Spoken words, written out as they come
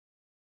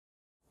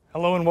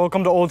Hello and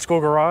welcome to Old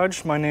School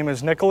Garage. My name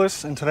is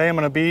Nicholas and today I'm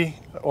going to be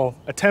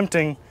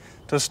attempting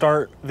to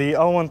start the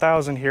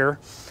L1000 here,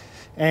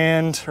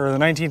 or the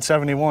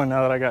 1971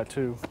 now that I got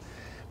two.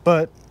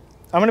 But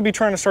I'm going to be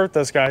trying to start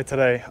this guy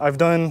today. I've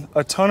done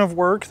a ton of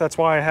work, that's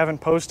why I haven't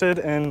posted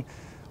in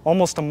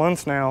almost a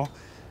month now.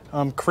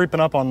 I'm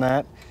creeping up on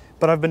that.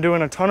 But I've been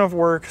doing a ton of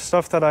work,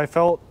 stuff that I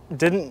felt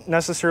didn't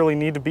necessarily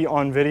need to be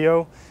on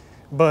video,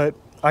 but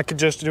I could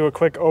just do a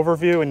quick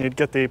overview and you'd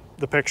get the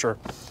picture.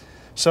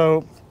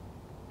 So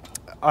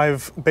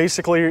I've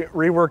basically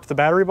reworked the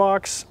battery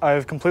box.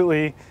 I've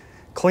completely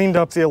cleaned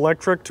up the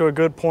electric to a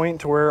good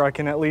point to where I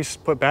can at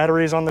least put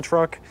batteries on the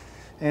truck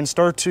and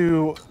start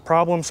to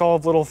problem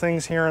solve little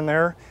things here and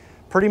there.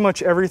 Pretty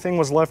much everything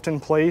was left in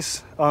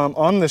place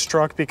on this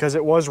truck because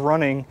it was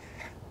running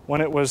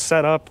when it was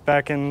set up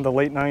back in the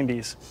late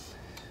 90s.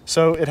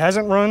 So it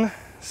hasn't run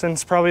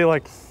since probably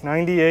like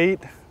 98,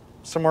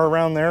 somewhere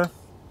around there.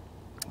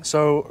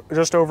 So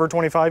just over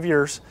 25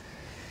 years.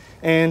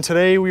 And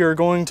today we are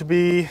going to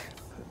be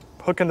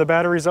hooking the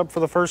batteries up for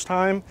the first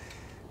time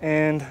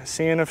and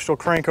seeing if she'll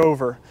crank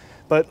over.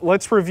 But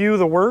let's review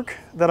the work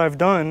that I've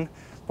done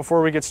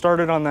before we get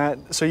started on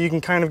that, so you can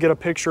kind of get a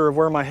picture of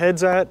where my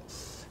head's at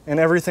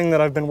and everything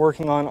that I've been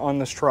working on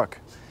this truck.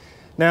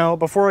 Now,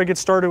 before I get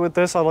started with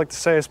this, I'd like to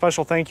say a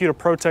special thank you to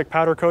ProTech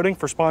Powder Coating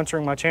for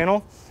sponsoring my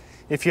channel.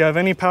 If you have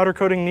any powder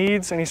coating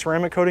needs, any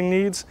ceramic coating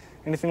needs,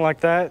 anything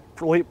like that,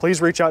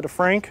 please reach out to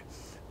Frank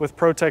with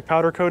ProTech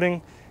Powder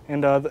Coating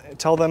and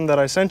tell them that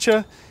I sent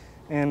you,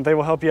 and they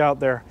will help you out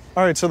there.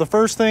 All right, so the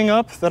first thing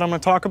up that I'm gonna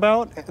talk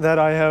about that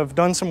I have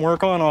done some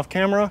work on off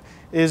camera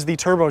is the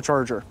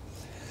turbocharger.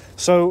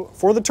 So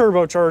for the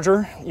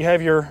turbocharger, you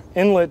have your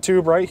inlet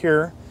tube right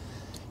here.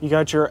 You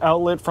got your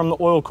outlet from the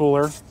oil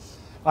cooler.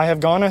 I have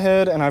gone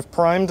ahead and I've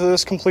primed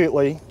this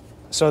completely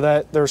so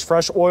that there's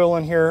fresh oil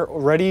in here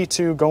ready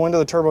to go into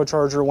the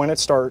turbocharger when it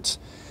starts.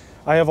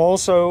 I have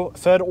also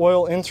fed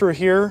oil in through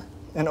here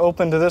and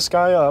opened this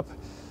guy up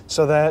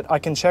so that I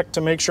can check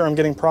to make sure I'm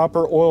getting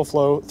proper oil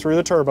flow through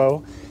the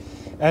turbo.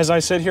 As I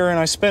sit here and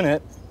I spin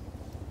it,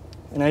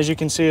 and as you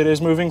can see, it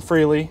is moving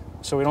freely,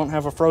 so we don't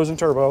have a frozen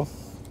turbo.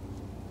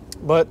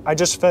 But I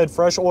just fed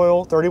fresh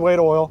oil, 30 weight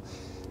oil,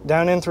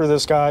 down in through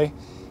this guy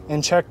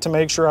and checked to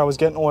make sure I was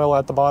getting oil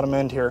at the bottom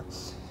end here.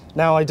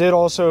 Now I did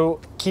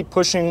also keep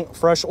pushing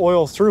fresh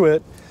oil through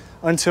it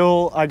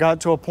until I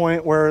got to a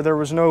point where there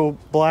was no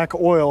black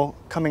oil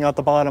coming out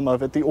the bottom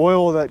of it. The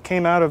oil that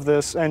came out of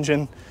this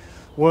engine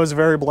was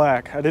very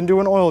black. I didn't do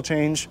an oil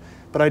change,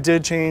 but I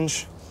did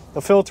change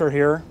the filter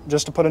here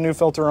just to put a new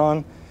filter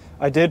on.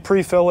 I did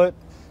pre-fill it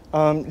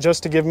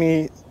just to give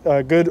me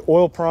a good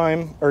oil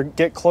prime, or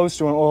get close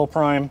to an oil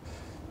prime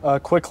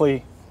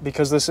quickly,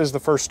 because this is the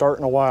first start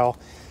in a while.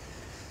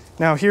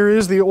 Now here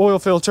is the oil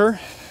filter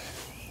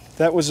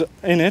that was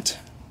in it,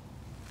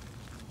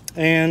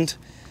 and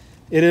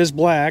it is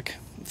black,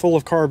 full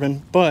of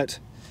carbon, but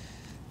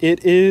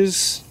it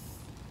is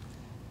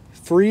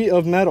free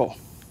of metal.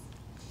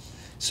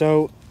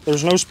 So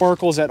there's no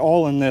sparkles at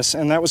all in this,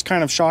 and that was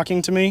kind of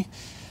shocking to me.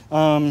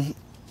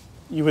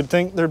 You would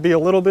think there'd be a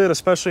little bit,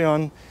 especially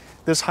on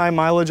this high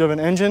mileage of an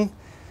engine,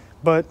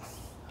 but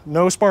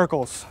no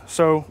sparkles,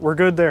 so we're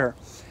good there.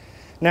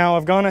 Now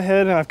I've gone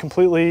ahead and I've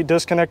completely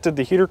disconnected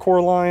the heater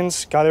core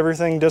lines, got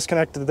everything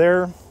disconnected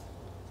there.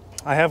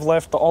 I have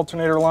left the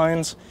alternator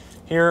lines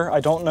here. I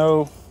don't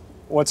know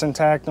what's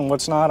intact and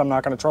what's not. I'm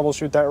not going to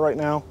troubleshoot that right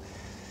now.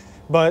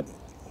 But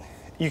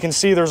you can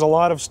see there's a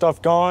lot of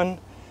stuff gone,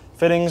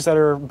 fittings that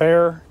are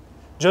bare,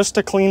 just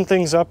to clean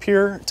things up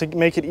here, to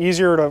make it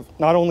easier to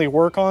not only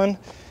work on,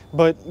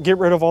 but get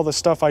rid of all the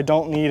stuff I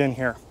don't need in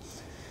here.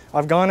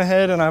 I've gone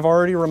ahead and I've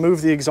already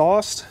removed the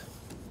exhaust,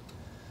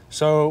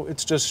 so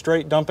it's just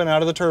straight dumping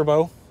out of the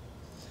turbo.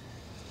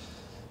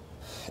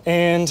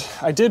 And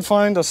I did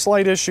find a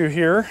slight issue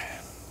here.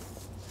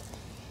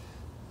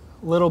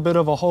 Little bit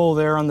of a hole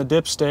there on the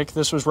dipstick.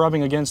 This was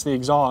rubbing against the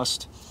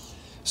exhaust.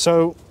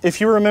 So if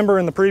you remember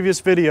in the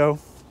previous video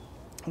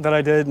that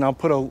I did, and I'll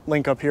put a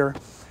link up here,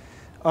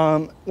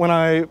 when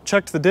I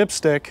checked the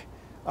dipstick,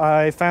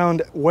 I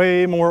found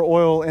way more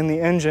oil in the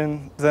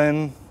engine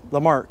than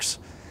the marks.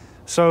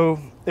 So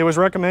it was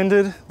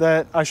recommended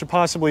that I should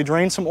possibly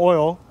drain some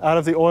oil out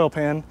of the oil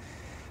pan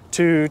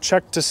to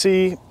check to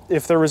see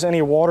if there was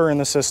any water in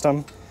the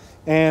system.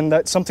 And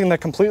that's something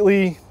that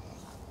completely,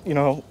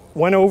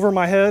 went over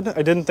my head.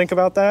 I didn't think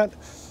about that.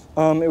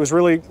 It was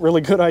really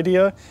good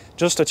idea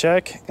just to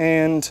check,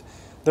 and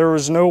there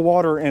was no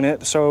water in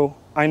it. So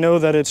I know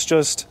that it's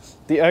just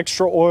the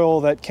extra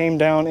oil that came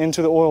down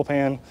into the oil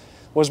pan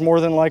was more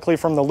than likely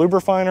from the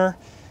lubrifiner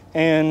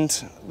and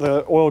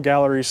the oil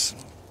galleries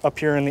up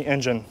here in the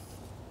engine.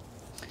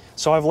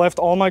 So I've left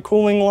all my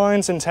cooling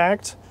lines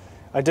intact.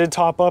 I did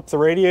top up the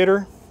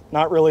radiator,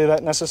 not really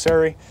that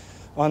necessary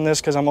on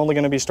this because I'm only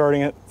going to be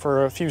starting it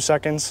for a few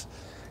seconds,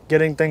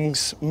 getting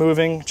things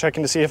moving,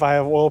 checking to see if I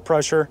have oil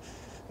pressure,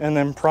 and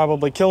then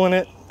probably killing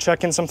it,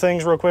 checking some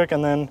things real quick,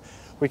 and then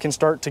we can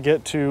start to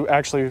get to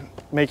actually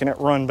making it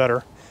run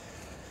better.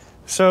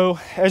 So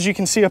as you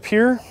can see up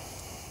here,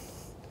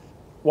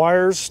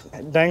 wires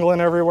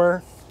dangling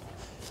everywhere.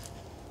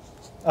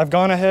 I've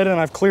gone ahead and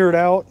I've cleared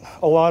out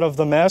a lot of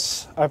the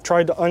mess. I've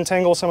tried to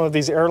untangle some of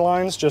these air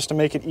lines just to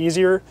make it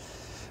easier.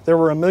 There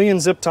were a million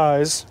zip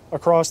ties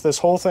across this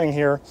whole thing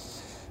here,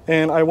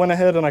 and I went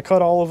ahead and I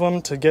cut all of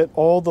them to get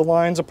all the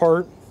lines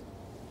apart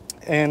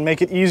and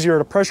make it easier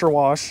to pressure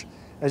wash.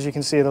 As you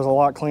can see, it is a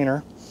lot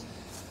cleaner,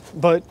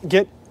 but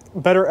get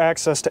better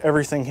access to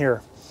everything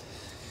here.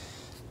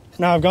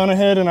 Now I've gone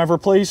ahead and I've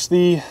replaced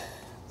the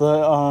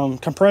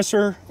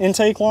compressor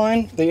intake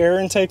line, the air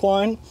intake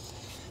line,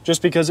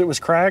 just because it was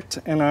cracked,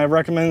 and I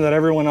recommend that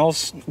everyone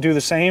else do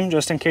the same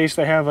just in case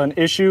they have an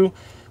issue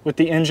with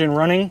the engine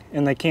running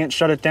and they can't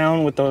shut it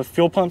down with the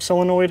fuel pump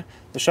solenoid,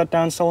 the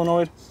shutdown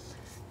solenoid.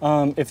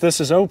 If this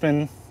is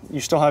open,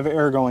 you still have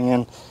air going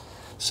in.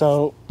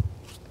 So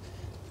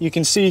you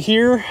can see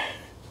here,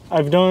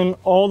 I've done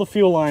all the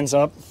fuel lines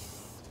up.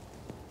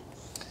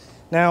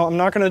 Now I'm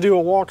not going to do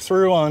a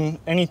walkthrough on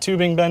any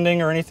tubing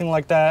bending or anything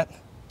like that.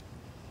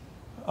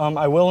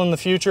 I will in the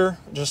future,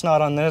 just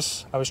not on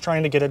this. I was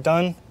trying to get it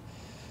done.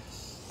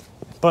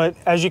 But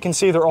as you can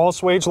see, they're all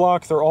swage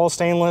lock, they're all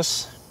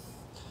stainless.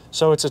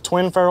 So it's a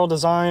twin ferrule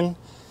design.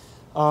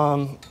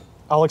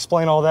 I'll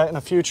explain all that in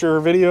a future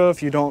video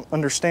if you don't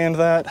understand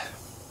that.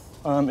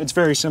 It's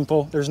very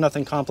simple, there's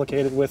nothing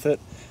complicated with it.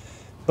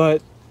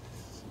 But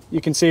you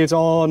can see it's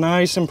all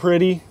nice and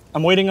pretty.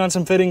 I'm waiting on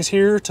some fittings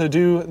here to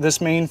do this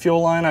main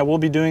fuel line. I will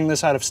be doing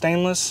this out of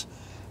stainless,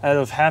 out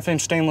of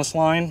 1/2-inch stainless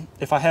line.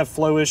 If I have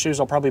flow issues,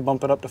 I'll probably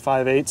bump it up to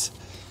 5/8.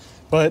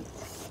 But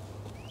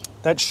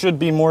that should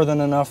be more than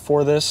enough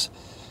for this.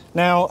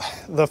 Now,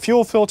 the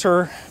fuel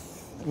filter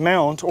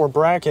mount or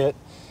bracket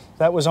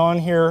that was on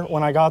here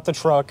when I got the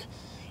truck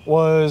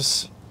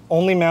was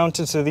only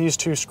mounted to these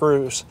 2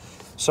 screws.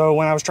 So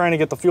when I was trying to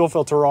get the fuel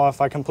filter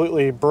off, I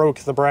completely broke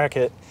the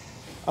bracket.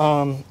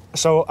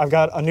 So I've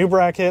got a new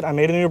bracket, I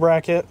made a new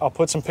bracket. I'll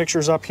put some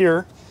pictures up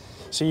here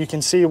so you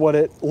can see what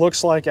it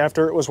looks like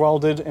after it was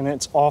welded and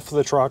it's off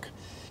the truck,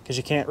 because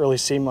you can't really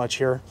see much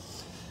here.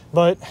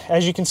 But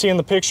as you can see in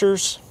the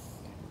pictures,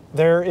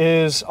 there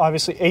is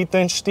obviously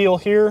 1/8-inch steel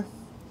here,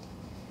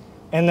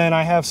 and then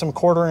I have some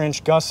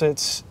 1/4-inch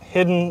gussets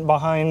hidden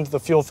behind the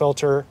fuel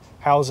filter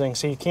housing,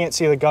 so you can't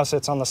see the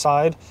gussets on the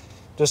side,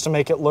 just to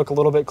make it look a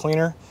little bit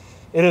cleaner.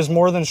 It is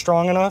more than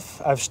strong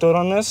enough. I've stood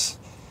on this,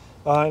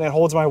 and it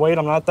holds my weight.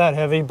 I'm not that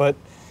heavy, but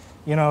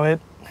you know,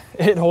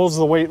 it holds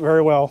the weight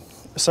very well.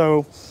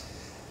 So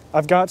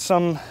I've got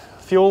some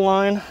fuel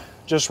line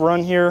just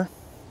run here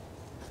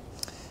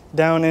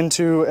down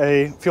into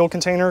a fuel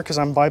container because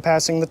I'm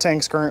bypassing the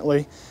tanks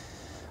currently.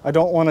 I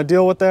don't want to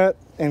deal with that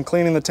and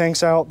cleaning the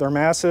tanks out. They're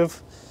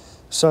massive.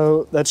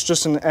 So that's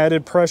just an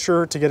added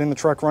pressure to getting the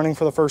truck running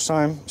for the first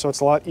time. So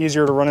it's a lot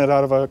easier to run it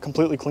out of a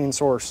completely clean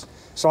source.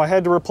 So I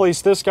had to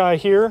replace this guy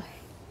here.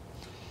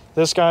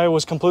 This guy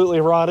was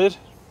completely rotted.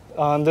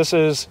 This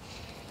is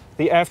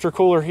the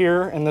aftercooler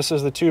here, and this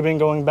is the tubing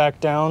going back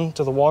down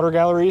to the water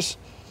galleries.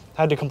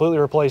 Had to completely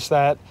replace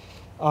that.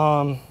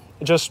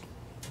 Just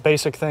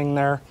basic thing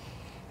there.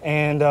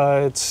 And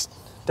it's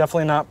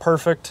definitely not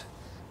perfect,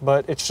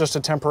 but it's just a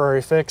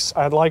temporary fix.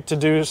 I'd like to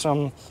do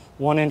some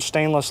 1-inch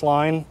stainless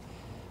line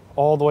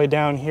all the way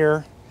down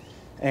here,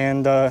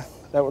 and that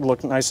would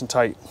look nice and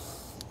tight.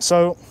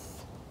 So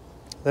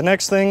the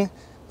next thing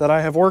that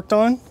I have worked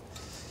on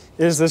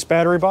is this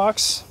battery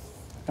box,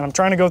 and I'm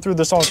trying to go through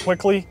this all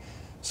quickly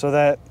so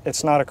that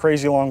it's not a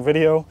crazy long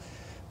video,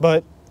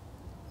 but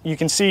you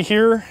can see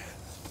here,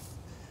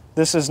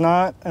 this is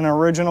not an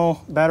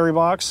original battery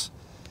box.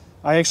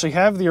 I actually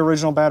have the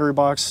original battery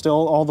box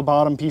still, all the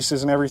bottom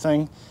pieces and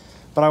everything,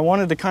 but I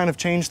wanted to kind of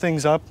change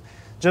things up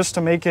just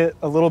to make it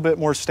a little bit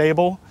more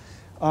stable.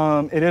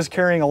 It is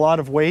carrying a lot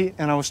of weight,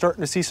 and I was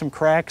starting to see some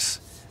cracks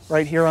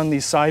right here on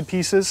these side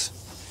pieces,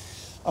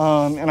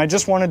 and I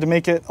just wanted to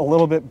make it a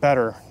little bit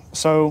better.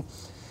 So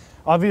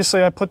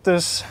obviously I put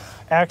this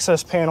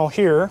access panel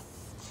here,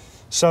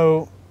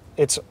 so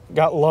it's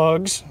got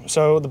lugs,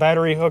 so the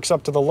battery hooks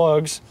up to the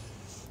lugs,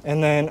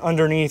 and then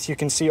underneath you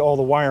can see all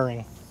the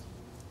wiring.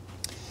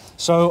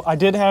 So I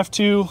did have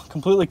to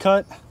completely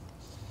cut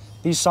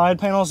these side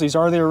panels. These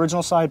are the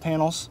original side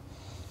panels,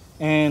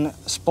 and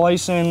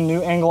splice in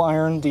new angle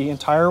iron the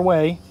entire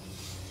way.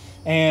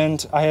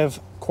 And I have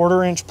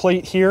 1/4-inch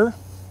plate here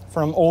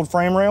from old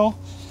frame rail,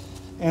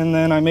 and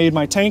then I made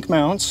my tank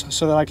mounts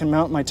so that I can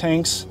mount my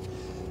tanks,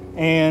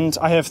 and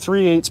I have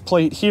 3/8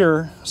 plate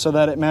here so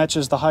that it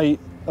matches the height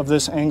of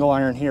this angle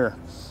iron here.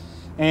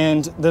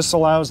 And this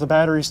allows the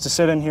batteries to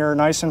sit in here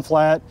nice and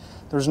flat.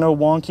 There's no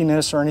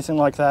wonkiness or anything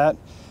like that.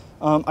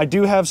 I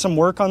do have some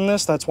work on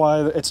this, that's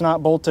why it's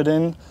not bolted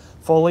in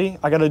fully.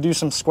 I got to do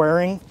some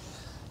squaring,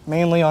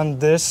 mainly on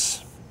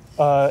this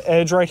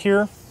edge right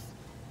here.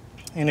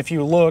 And if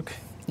you look,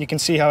 you can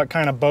see how it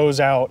kind of bows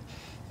out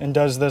and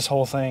does this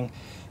whole thing.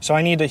 So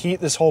I need to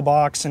heat this whole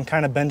box and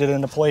kind of bend it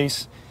into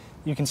place.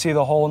 You can see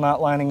the hole not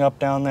lining up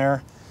down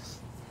there,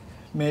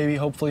 maybe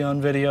hopefully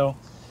on video,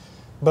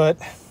 but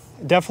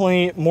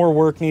definitely more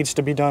work needs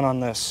to be done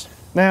on this.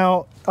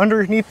 Now,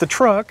 underneath the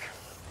truck,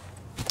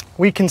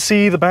 we can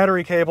see the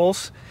battery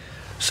cables.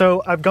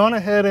 So I've gone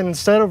ahead and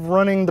instead of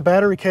running the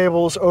battery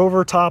cables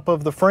over top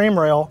of the frame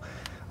rail,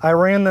 I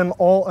ran them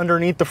all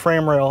underneath the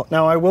frame rail.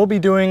 Now I will be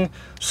doing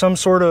some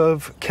sort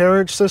of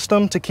carriage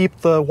system to keep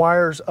the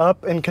wires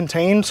up and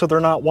contained so they're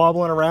not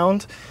wobbling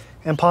around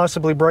and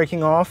possibly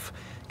breaking off,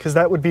 because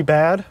that would be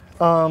bad.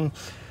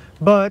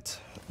 But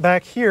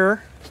back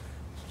here,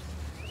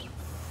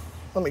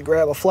 let me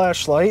grab a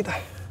flashlight.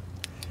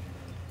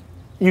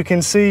 You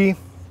can see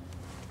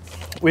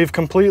we've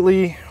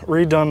completely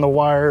redone the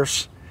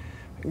wires.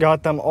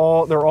 Got them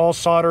all, they're all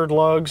soldered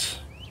lugs,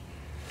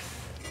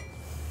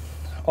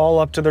 all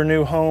up to their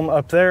new home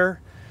up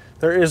there.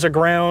 There is a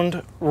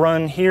ground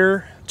run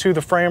here to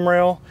the frame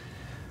rail.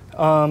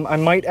 I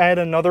might add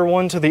another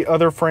one to the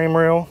other frame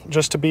rail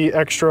just to be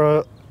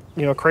extra,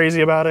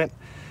 crazy about it.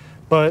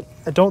 But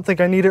I don't think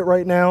I need it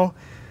right now.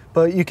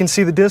 But you can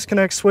see the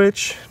disconnect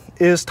switch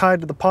is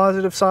tied to the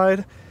positive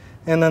side,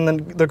 and then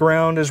the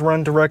ground is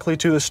run directly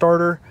to the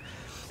starter,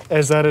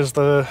 as that is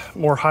the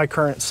more high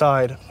current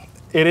side.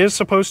 It is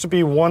supposed to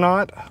be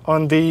 1/0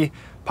 on the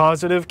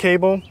positive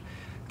cable,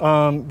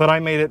 but I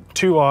made it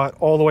 2/0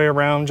 all the way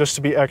around just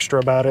to be extra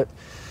about it.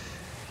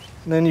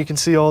 And then you can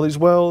see all these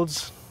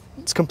welds.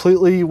 It's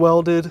completely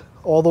welded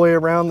all the way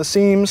around the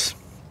seams.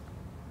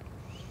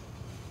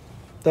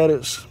 That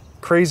is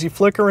crazy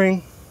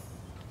flickering.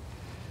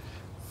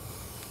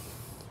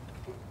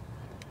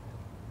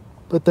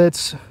 But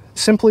that's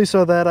simply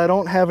so that I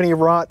don't have any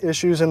rot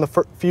issues in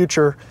the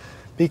future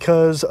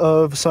because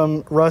of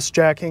some rust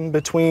jacking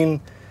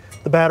between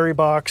the battery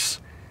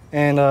box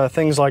and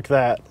things like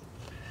that.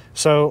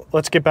 So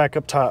let's get back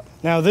up top.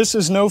 Now this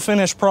is no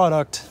finished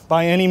product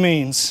by any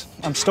means.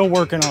 I'm still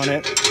working on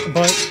it,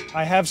 but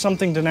I have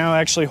something to now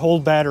actually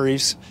hold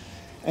batteries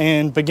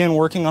and begin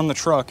working on the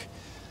truck.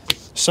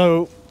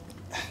 So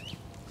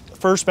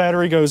first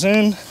battery goes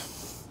in,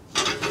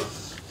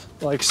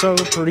 like so,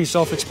 pretty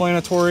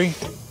self-explanatory.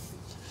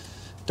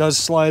 Does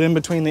slide in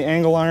between the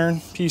angle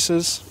iron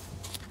pieces.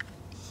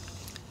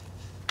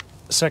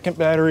 Second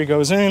battery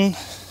goes in.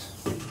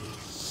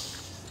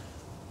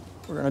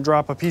 We're gonna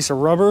drop a piece of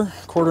rubber,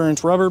 1/4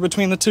 inch rubber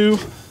between the two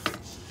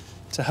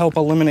to help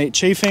eliminate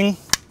chafing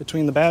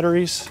between the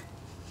batteries.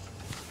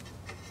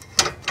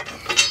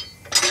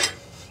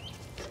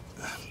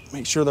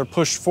 Make sure they're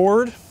pushed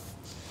forward.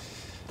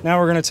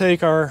 Now we're gonna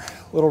take our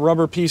little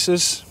rubber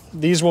pieces.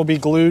 These will be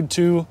glued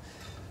to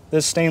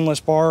this stainless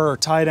bar or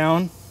tie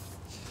down,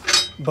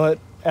 but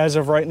as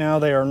of right now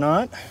they are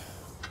not.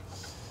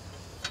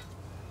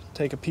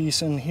 Take a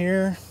piece in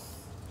here.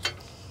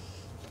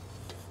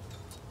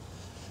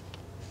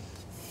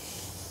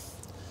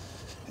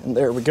 And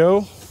there we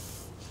go.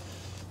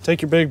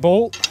 Take your big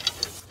bolt,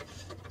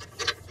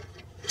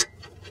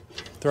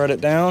 thread it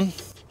down.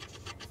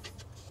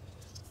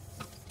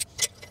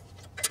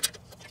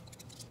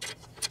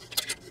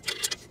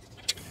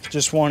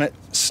 Just want it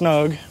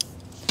snug.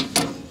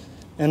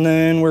 And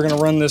then we're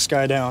gonna run this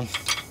guy down.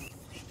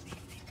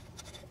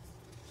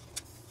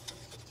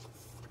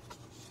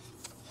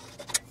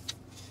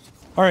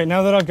 All right,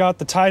 now that I've got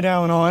the tie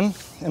down on,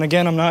 and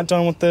again, I'm not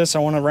done with this. I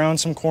want to round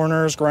some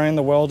corners, grind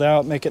the weld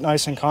out, make it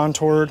nice and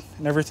contoured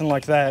and everything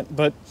like that.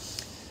 But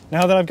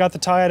now that I've got the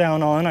tie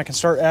down on, I can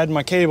start adding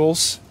my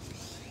cables.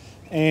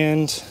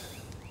 And so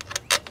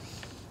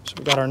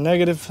we've got our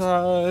negative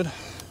side,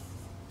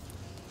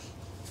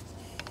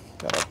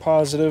 got our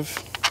positive.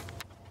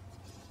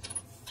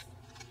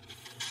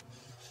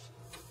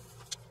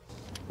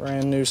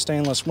 Brand new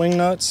stainless wing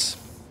nuts.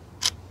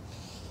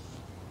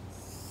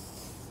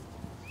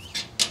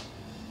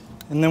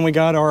 And then we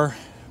got our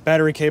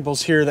battery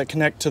cables here that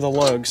connect to the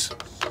lugs.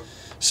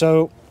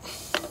 So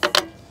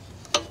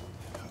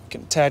we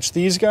can attach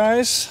these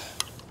guys,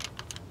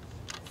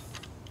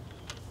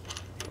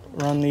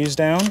 run these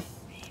down,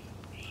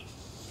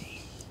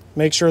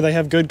 make sure they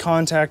have good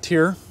contact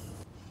here,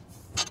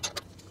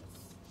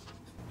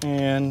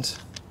 and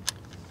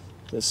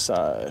this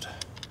side.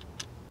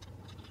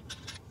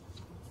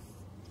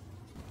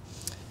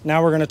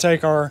 Now we're going to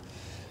take our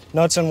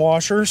nuts and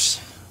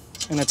washers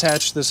and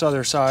attach this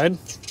other side.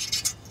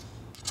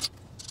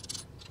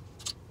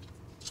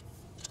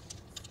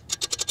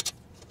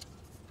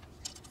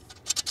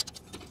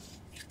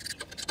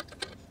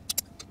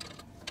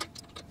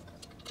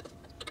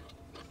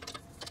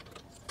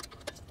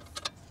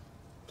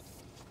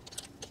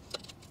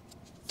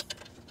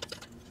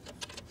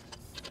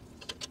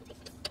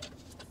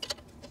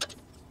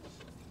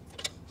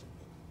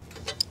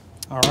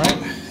 All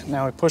right,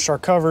 now we push our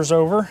covers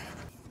over.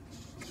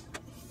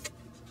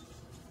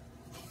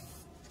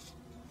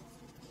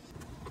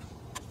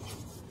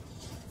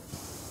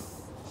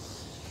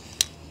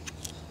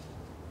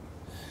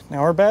 Now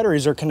our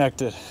batteries are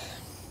connected,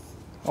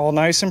 all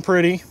nice and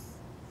pretty,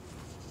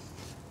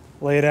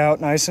 laid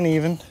out nice and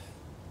even.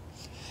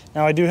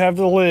 Now I do have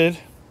the lid.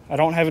 I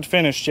don't have it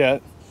finished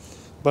yet,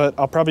 but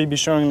I'll probably be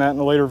showing that in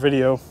a later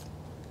video.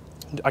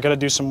 I gotta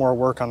do some more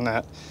work on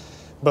that.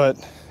 But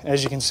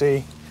as you can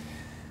see,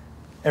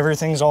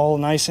 everything's all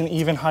nice and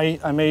even height.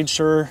 I made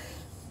sure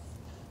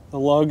the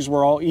lugs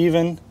were all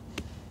even,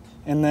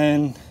 and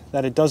then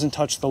that it doesn't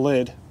touch the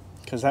lid,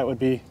 because that would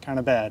be kind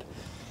of bad.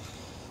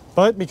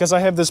 But because I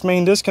have this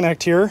main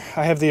disconnect here,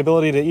 I have the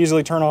ability to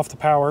easily turn off the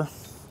power.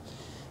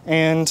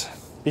 And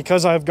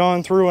because I've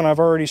gone through and I've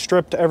already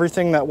stripped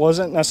everything that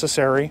wasn't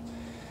necessary,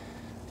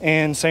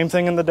 and same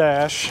thing in the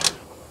dash,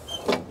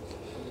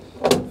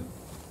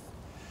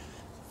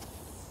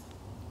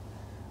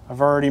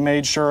 I've already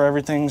made sure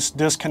everything's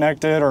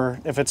disconnected, or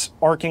if it's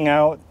arcing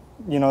out,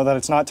 you know, that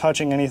it's not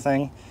touching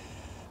anything,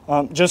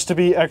 just to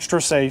be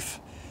extra safe.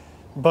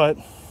 But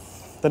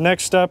the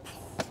next step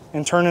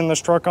in turning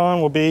this truck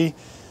on will be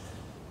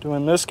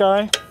doing this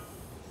guy,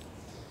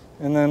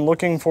 and then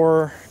looking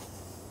for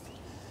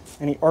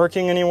any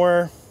arcing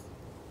anywhere,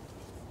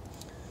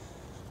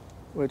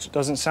 which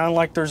doesn't sound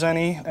like there's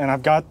any. And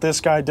I've got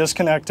this guy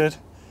disconnected,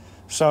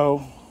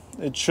 so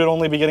it should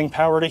only be getting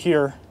power to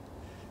here,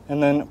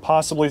 and then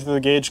possibly through the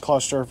gauge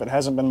cluster if it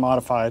hasn't been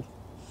modified.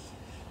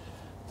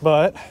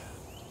 But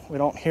we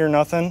don't hear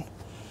nothing.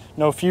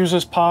 No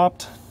fuses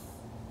popped.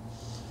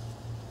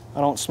 I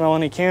don't smell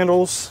any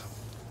candles.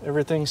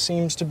 Everything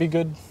seems to be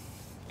good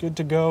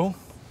to go.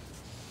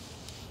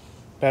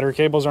 Battery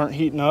cables aren't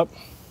heating up.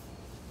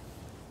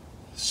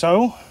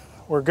 So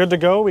we're good to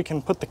go. We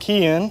can put the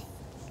key in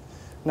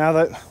now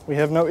that we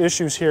have no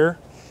issues here.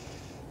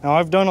 Now,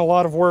 I've done a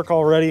lot of work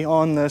already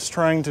on this,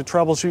 trying to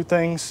troubleshoot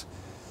things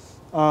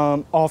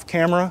off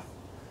camera.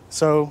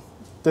 So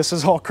this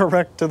is all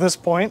correct to this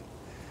point.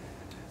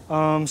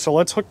 So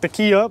let's hook the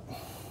key up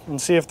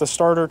and see if the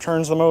starter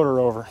turns the motor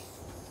over.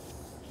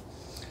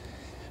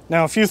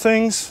 Now, a few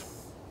things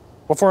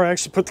before I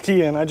actually put the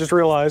key in. I just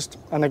realized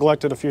I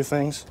neglected a few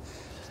things.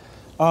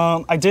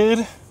 I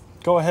did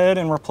go ahead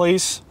and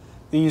replace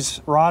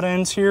these rod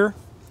ends here,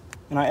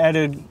 and I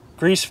added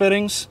grease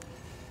fittings,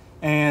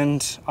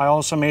 and I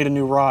also made a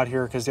new rod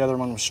here because the other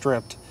one was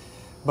stripped.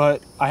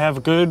 But I have a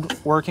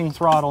good working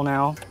throttle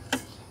now.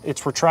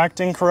 It's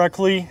retracting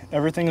correctly.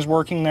 Everything is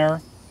working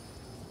there.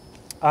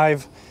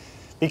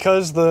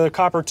 Because the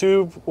copper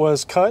tube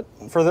was cut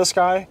for this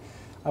guy,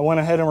 I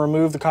went ahead and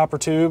removed the copper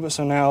tube,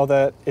 so now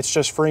that it's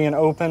just free and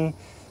open,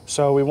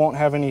 so we won't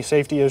have any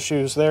safety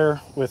issues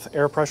there with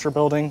air pressure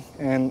building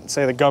and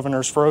say the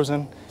governor's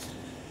frozen.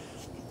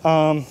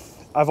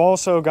 I've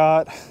also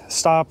got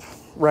stop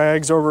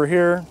rags over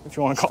here, if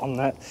you want to call them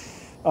that,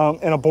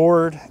 and a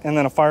board, and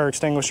then a fire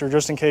extinguisher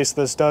just in case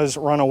this does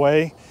run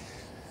away.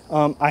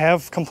 I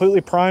have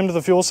completely primed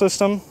the fuel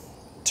system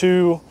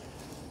to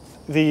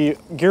the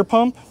gear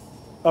pump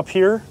up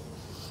here.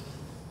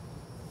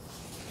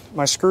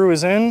 My screw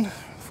is in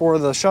for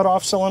the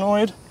shutoff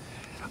solenoid.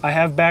 I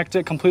have backed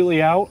it completely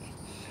out,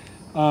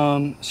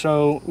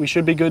 so we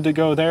should be good to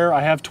go there. I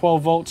have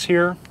 12 volts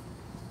here.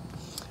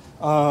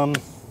 That's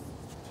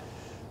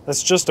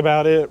just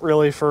about it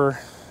really for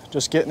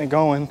just getting it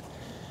going.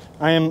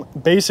 I am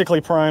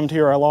basically primed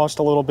here. I lost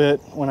a little bit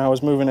when I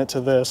was moving it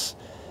to this,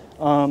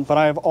 but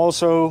I have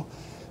also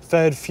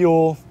fed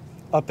fuel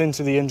up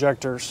into the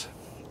injectors.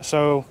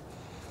 So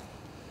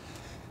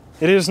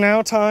it is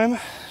now time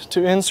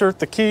to insert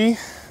the key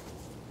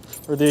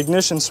or the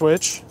ignition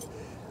switch.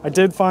 I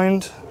did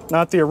find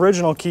not the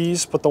original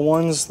keys, but the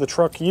ones the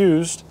truck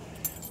used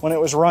when it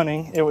was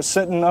running. It was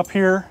sitting up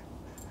here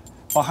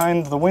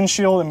behind the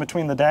windshield in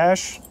between the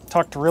dash,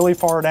 tucked really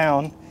far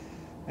down,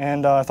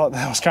 and I thought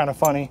that was kind of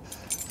funny.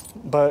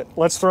 But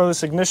let's throw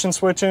this ignition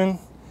switch in,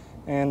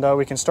 and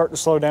we can start to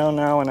slow down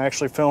now and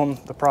actually film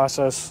the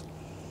process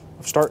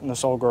of starting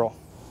this old girl.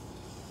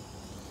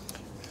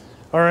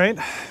 All right,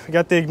 we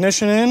got the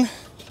ignition in.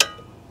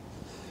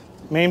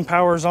 Main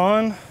power's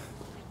on.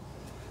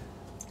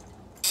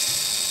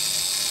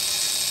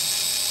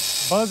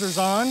 Buzzer's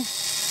on.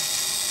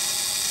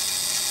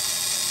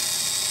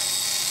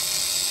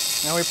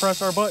 Now we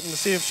press our button to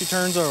see if she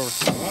turns over.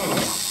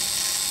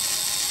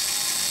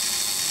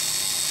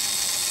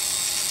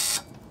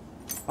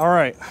 All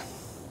right,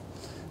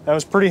 that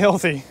was pretty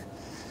healthy.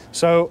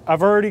 So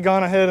I've already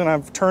gone ahead and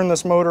I've turned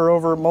this motor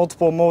over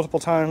multiple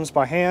times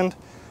by hand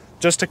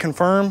just to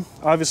confirm.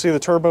 Obviously the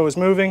turbo is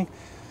moving,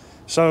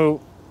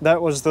 so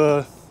that was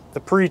the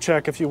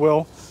pre-check, if you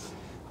will.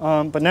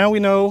 But now we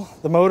know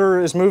the motor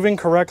is moving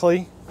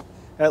correctly,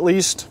 at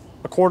least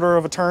a quarter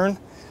of a turn.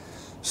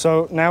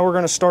 So now we're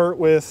going to start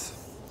with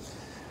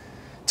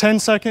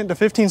 10-second to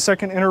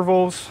 15-second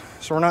intervals,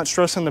 so we're not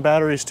stressing the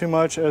batteries too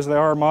much, as they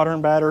are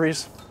modern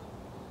batteries.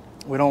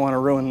 We don't want to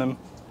ruin them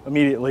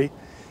immediately.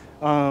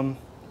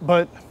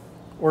 But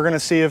we're going to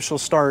see if she'll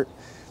start.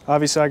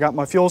 Obviously I got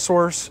my fuel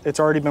source. It's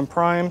already been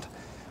primed.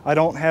 I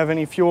don't have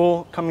any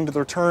fuel coming to the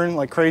return,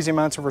 like crazy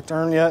amounts of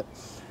return yet.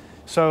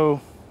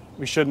 So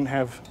we shouldn't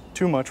have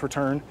too much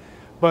return.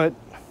 But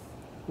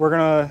we're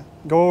gonna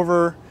go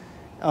over,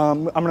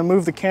 I'm gonna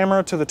move the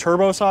camera to the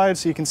turbo side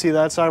so you can see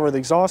that side where the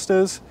exhaust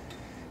is.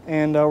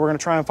 And we're gonna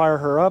try and fire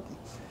her up.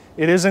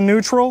 It is in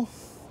neutral.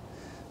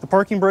 The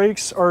parking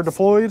brakes are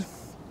deployed.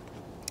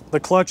 The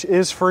clutch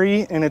is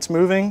free and it's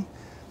moving.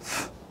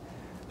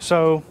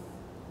 So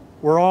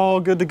we're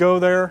all good to go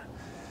there.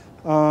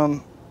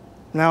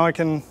 Now I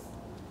can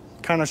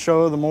kind of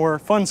show the more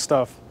fun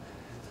stuff.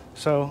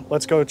 So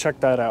let's go check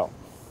that out.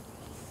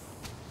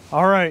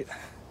 All right.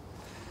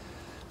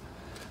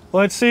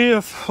 Let's see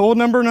if old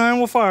number 9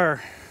 will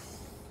fire.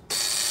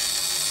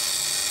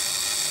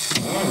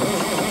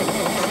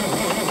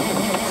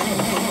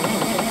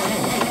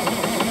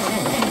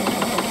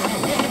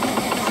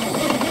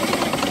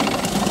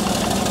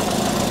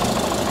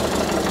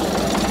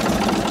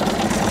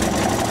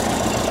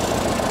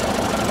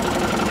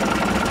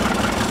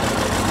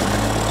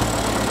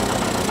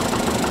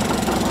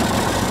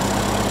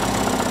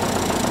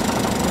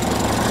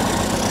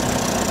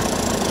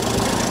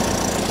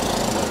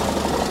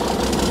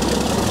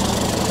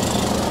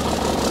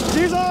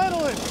 She's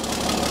idling.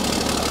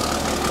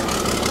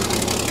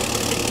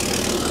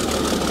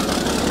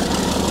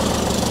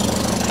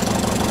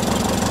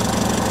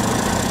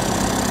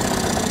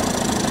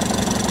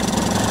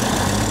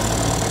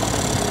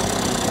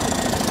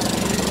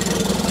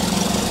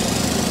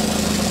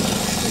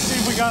 Let's see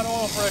if we got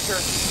oil pressure.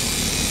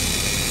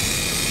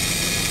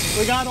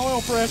 We got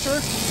oil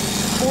pressure,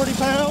 40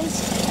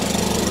 pounds.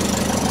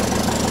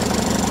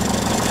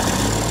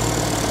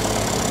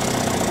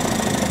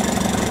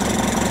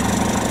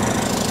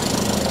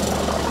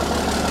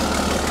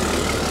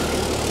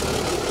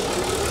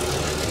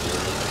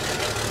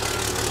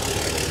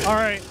 All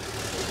right,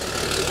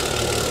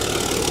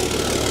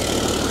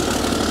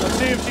 let's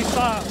see if she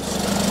stops.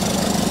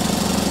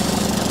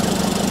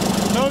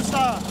 No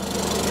stop.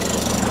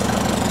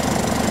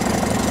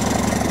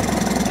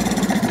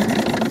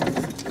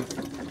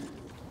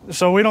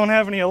 So we don't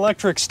have any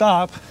electric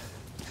stop.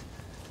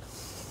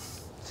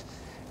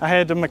 I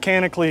had to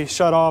mechanically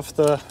shut off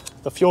the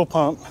fuel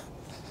pump.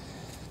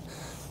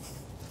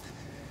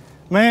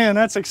 Man,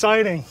 that's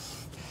exciting.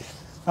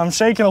 I'm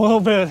shaking a little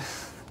bit.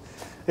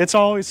 It's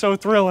always so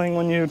thrilling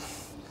when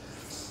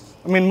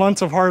I mean,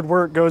 months of hard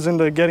work goes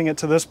into getting it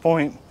to this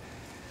point.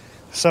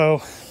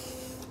 So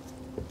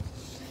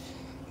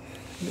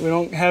we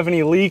don't have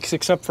any leaks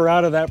except for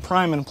out of that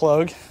priming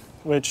plug,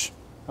 which,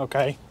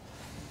 okay.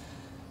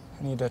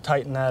 I need to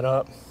tighten that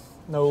up.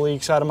 No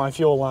leaks out of my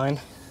fuel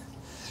line.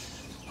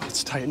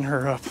 Let's tighten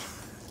her up.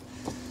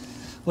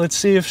 Let's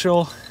see if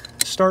she'll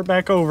start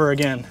back over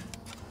again.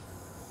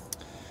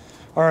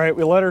 All right,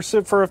 we let her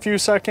sit for a few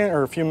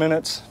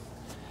minutes.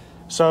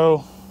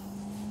 So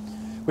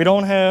we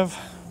don't have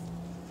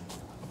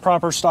a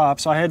proper stop,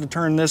 so I had to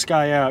turn this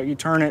guy out. You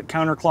turn it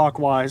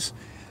counterclockwise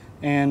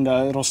and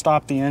it'll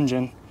stop the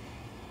engine.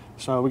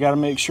 So we got to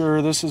make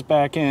sure this is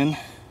back in.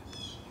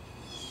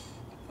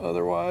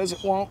 Otherwise it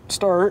won't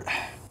start.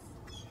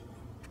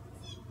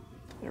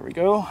 There we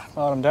go,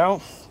 bottomed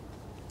out.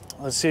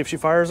 Let's see if she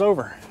fires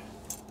over.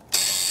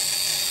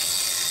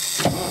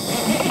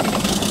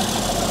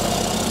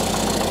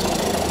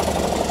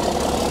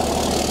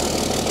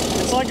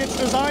 It's like it's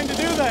designed to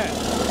do that.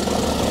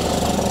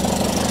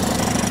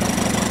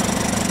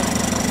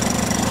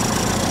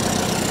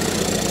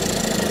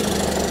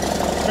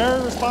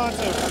 Very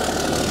responsive.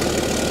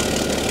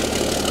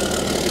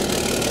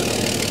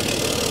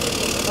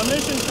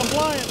 Emissions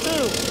compliant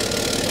too.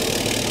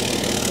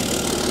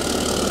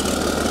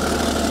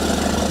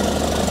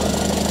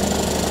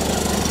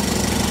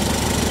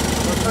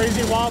 No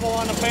crazy wobble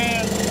on the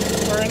fan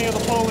or any of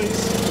the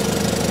pulleys.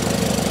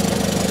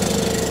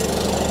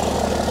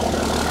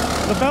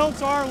 The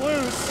belts are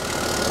loose,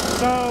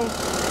 so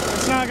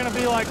it's not going to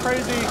be like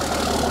crazy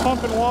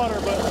pumping water,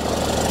 but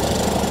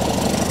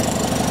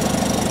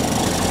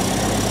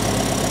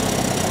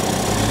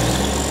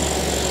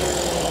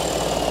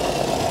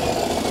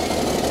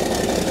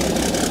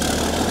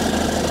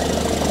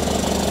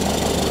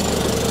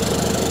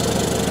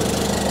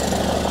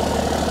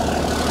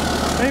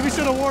maybe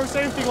should have wore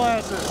safety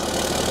glasses.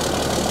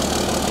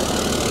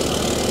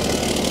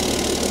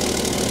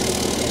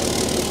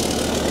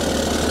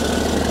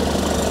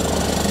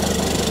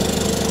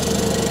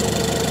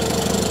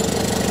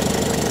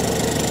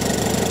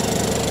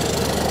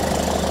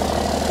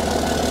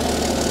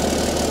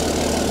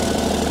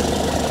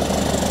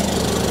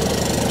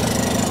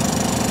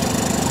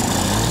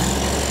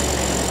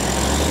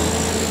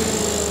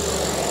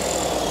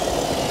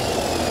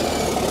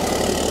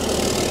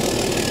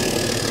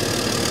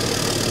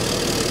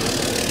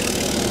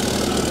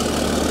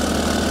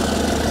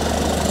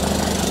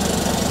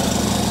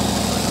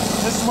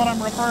 This is what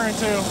I'm referring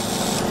to.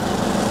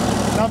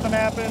 Nothing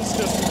happens,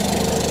 just,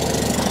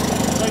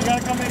 so you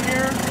gotta come in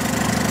here,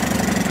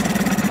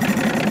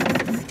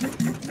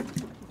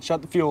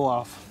 shut the fuel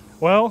off.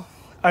 Well,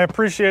 I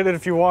appreciate it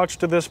if you watched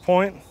to this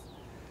point.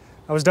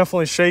 I was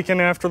definitely shaken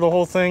after the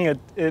whole thing.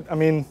 I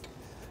mean,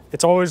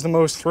 it's always the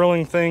most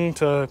thrilling thing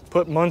to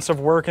put months of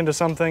work into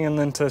something and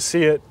then to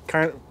see it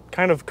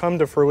kind of come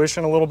to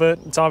fruition a little bit.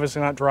 It's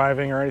obviously not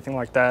driving or anything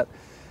like that,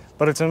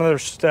 but it's another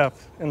step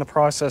in the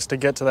process to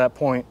get to that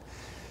point.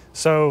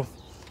 So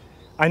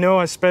I know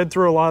I sped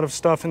through a lot of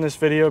stuff in this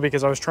video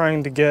because I was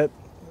trying to get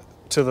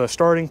to the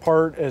starting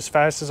part as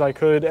fast as I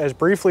could, as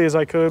briefly as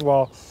I could,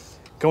 while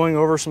going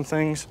over some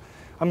things.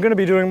 I'm going to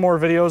be doing more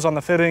videos on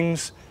the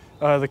fittings,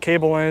 the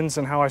cable ends,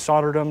 and how I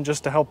soldered them,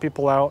 just to help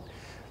people out.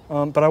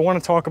 But I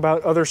want to talk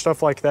about other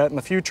stuff like that in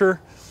the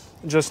future,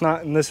 just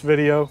not in this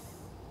video.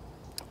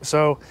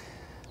 So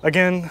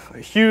again, a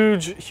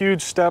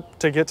huge step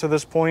to get to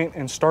this point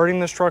and starting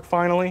this truck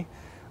finally.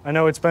 I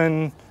know it's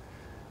been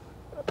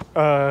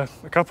more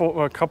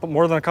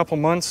than a couple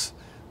months.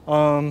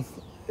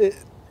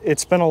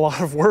 It's been a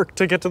lot of work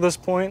to get to this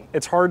point.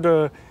 It's hard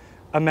to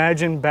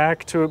imagine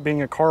back to it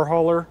being a car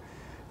hauler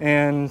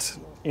and,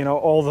 you know,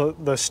 all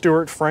the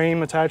Stewart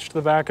frame attached to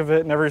the back of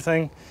it and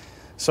everything.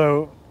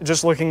 So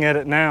just looking at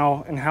it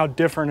now and how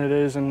different it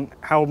is and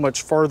how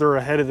much farther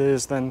ahead it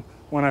is than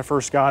when I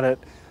first got it,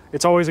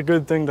 it's always a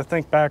good thing to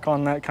think back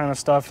on that kind of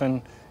stuff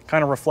and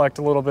kind of reflect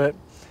a little bit.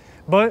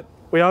 But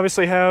we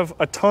obviously have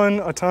a ton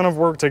of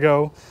work to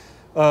go,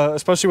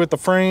 especially with the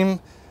frame,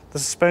 the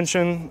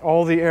suspension,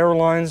 all the air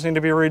lines need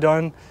to be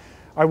redone.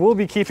 I will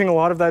be keeping a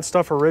lot of that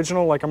stuff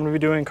original, like I'm gonna be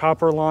doing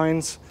copper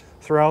lines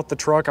throughout the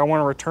truck. I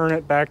wanna return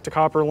it back to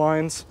copper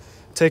lines,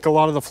 take a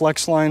lot of the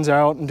flex lines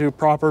out and do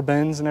proper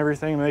bends and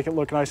everything, make it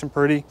look nice and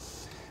pretty.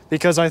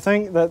 Because I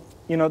think that,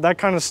 you know, that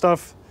kind of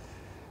stuff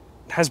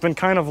has been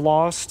kind of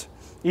lost.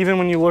 Even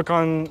when you look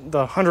on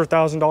the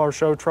 $100,000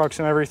 show trucks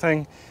and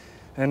everything,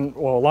 and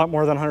well, a lot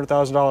more than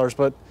 $100,000,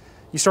 but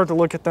you start to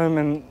look at them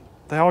and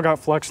they all got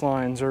flex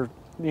lines or,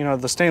 you know,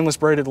 the stainless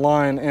braided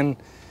line, and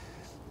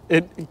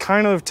it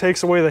kind of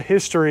takes away the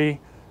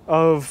history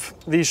of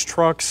these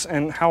trucks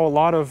and how a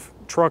lot of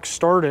trucks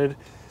started.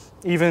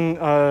 Even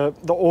the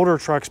older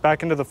trucks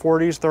back into the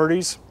 40s,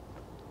 30s,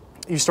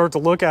 you start to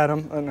look at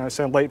them, and I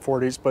say late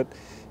 40s, but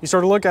you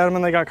start to look at them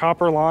and they got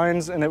copper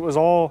lines, and it was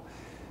all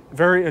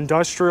very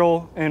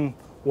industrial and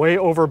way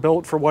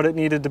overbuilt for what it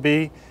needed to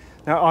be.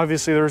 Now,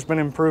 obviously there's been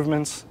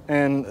improvements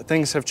and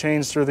things have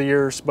changed through the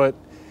years, but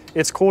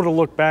it's cool to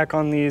look back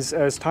on these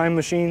as time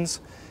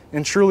machines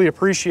and truly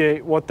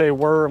appreciate what they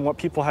were and what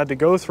people had to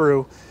go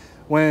through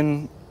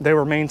when they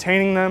were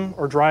maintaining them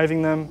or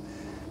driving them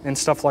and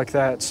stuff like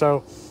that.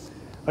 So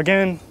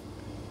again,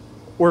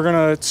 we're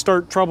gonna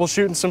start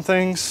troubleshooting some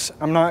things.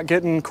 I'm not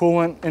getting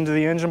coolant into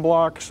the engine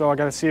block, so I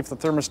gotta see if the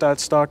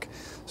thermostat's stuck.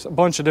 So a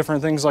bunch of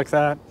different things like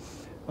that.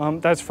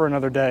 That's for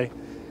another day.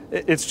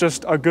 It's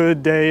just a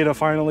good day to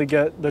finally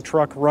get the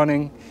truck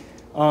running.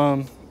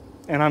 And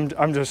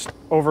I'm just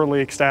overly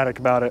ecstatic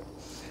about it.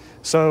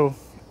 So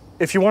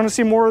if you want to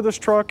see more of this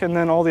truck and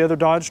then all the other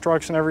Dodge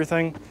trucks and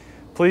everything,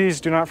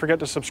 please do not forget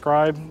to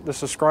subscribe. The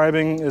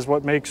subscribing is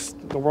what makes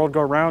the world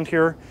go round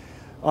here.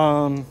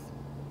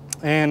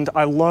 And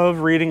I love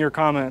reading your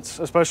comments,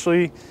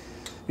 especially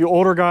you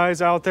older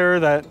guys out there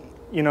that,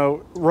 you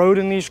know, rode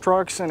in these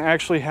trucks and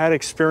actually had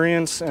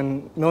experience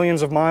and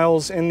millions of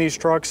miles in these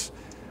trucks.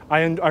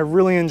 I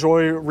really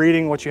enjoy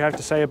reading what you have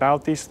to say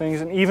about these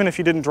things. And even if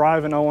you didn't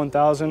drive an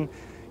L1000,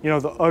 you know,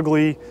 the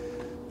ugly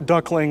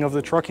duckling of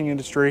the trucking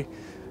industry,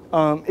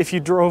 if you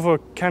drove a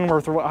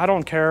Kenworth, or I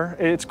don't care.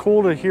 It's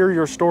cool to hear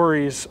your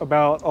stories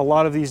about a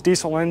lot of these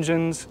diesel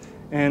engines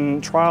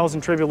and trials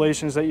and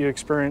tribulations that you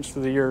experienced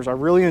through the years. I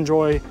really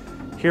enjoy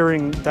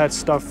hearing that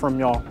stuff from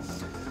y'all.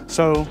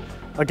 So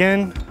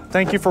again,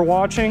 thank you for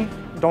watching.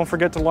 Don't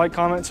forget to like,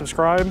 comment,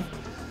 subscribe.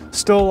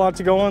 Still a lot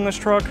to go on this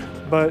truck,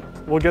 but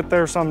we'll get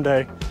there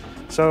someday.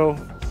 So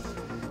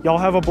y'all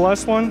have a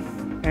blessed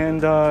one,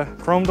 and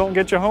Chrome don't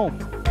get you home.